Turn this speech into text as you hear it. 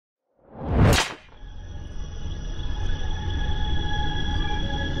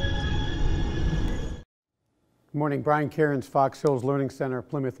Morning, Brian Cairns, Fox Hills Learning Center,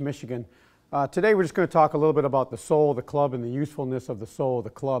 Plymouth, Michigan. Today we're just going to talk a little bit about the sole of the club and the usefulness of the sole of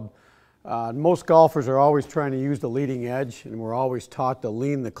the club. Most golfers are always trying to use the leading edge, and we're always taught to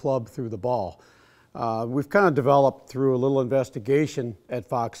lean the club through the ball. We've kind of developed through a little investigation at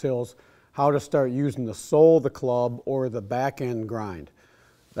Fox Hills how to start using the sole of the club or the back end grind.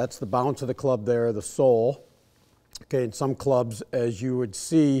 That's the bounce of the club there, the sole. Okay, and some clubs, as you would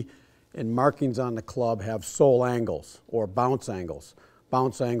see in markings on the club, have sole angles or bounce angles.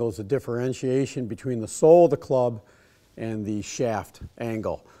 Bounce angle is a differentiation between the sole of the club and the shaft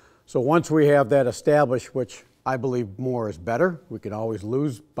angle. So once we have that established, which I believe more is better, we can always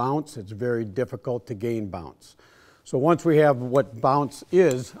lose bounce. It's very difficult to gain bounce. So once we have what bounce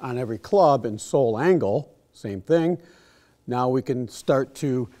is on every club and sole angle, same thing, now we can start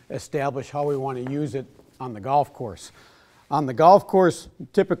to establish how we want to use it on the golf course. On the golf course,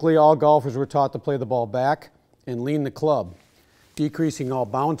 typically all golfers were taught to play the ball back and lean the club, decreasing all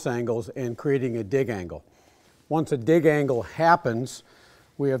bounce angles and creating a dig angle. Once a dig angle happens,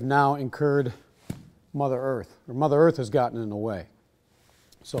 we have now incurred Mother Earth, or Mother Earth has gotten in the way.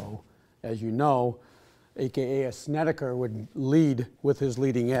 So, as you know, AKA a Snedeker would lead with his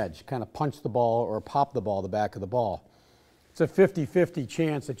leading edge, kind of punch the ball or pop the ball, the back of the ball. It's a 50-50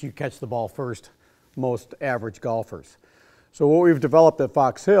 chance that you catch the ball first, most average golfers. So what we've developed at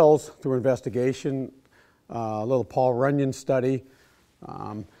Fox Hills through investigation, a little Paul Runyon study,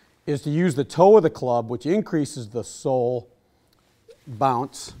 is to use the toe of the club, which increases the sole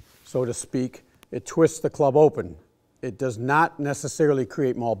bounce, so to speak. It twists the club open. It does not necessarily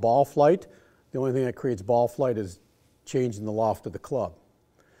create more ball flight. The only thing that creates ball flight is changing the loft of the club.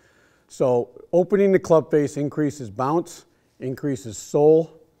 So opening the club face increases bounce, increases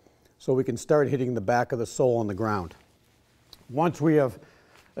sole, so we can start hitting the back of the sole on the ground. Once we have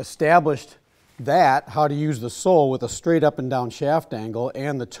established that, how to use the sole with a straight up and down shaft angle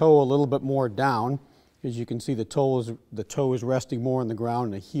and the toe a little bit more down, as you can see the toe is resting more on the ground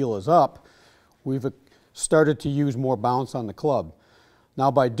and the heel is up, we've started to use more bounce on the club.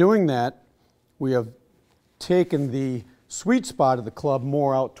 Now by doing that, we have taken the sweet spot of the club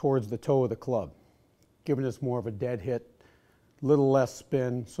more out towards the toe of the club, giving us more of a dead hit, little less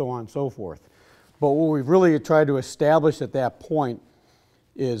spin, so on and so forth. But what we've really tried to establish at that point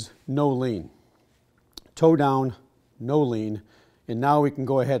is no lean. Toe down, no lean, and now we can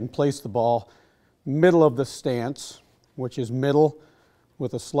go ahead and place the ball middle of the stance, which is middle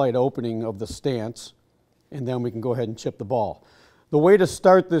with a slight opening of the stance, and then we can go ahead and chip the ball. The way to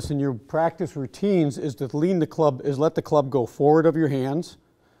start this in your practice routines is to lean the club, is let the club go forward of your hands,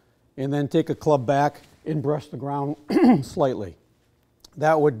 and then take a club back and brush the ground slightly.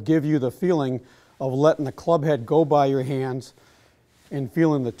 That would give you the feeling of letting the club head go by your hands and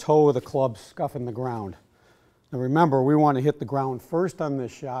feeling the toe of the club scuffing the ground. Now remember, we want to hit the ground first on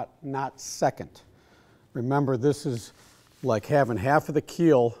this shot, not second. Remember, this is like having half of the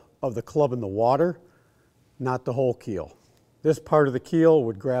keel of the club in the water, not the whole keel. This part of the keel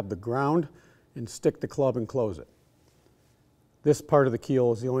would grab the ground and stick the club and close it. This part of the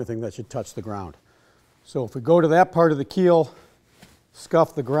keel is the only thing that should touch the ground. So if we go to that part of the keel,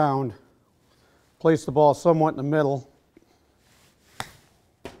 scuff the ground, place the ball somewhat in the middle,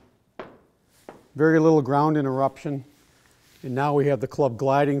 very little ground interruption, and now we have the club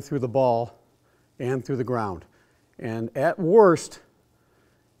gliding through the ball and through the ground. And at worst,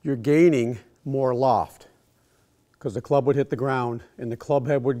 you're gaining more loft because the club would hit the ground and the club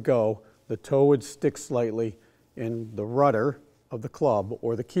head would go, the toe would stick slightly, and the rudder of the club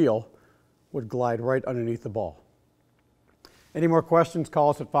or the keel would glide right underneath the ball. Any more questions,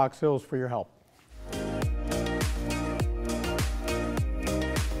 call us at Fox Hills for your help.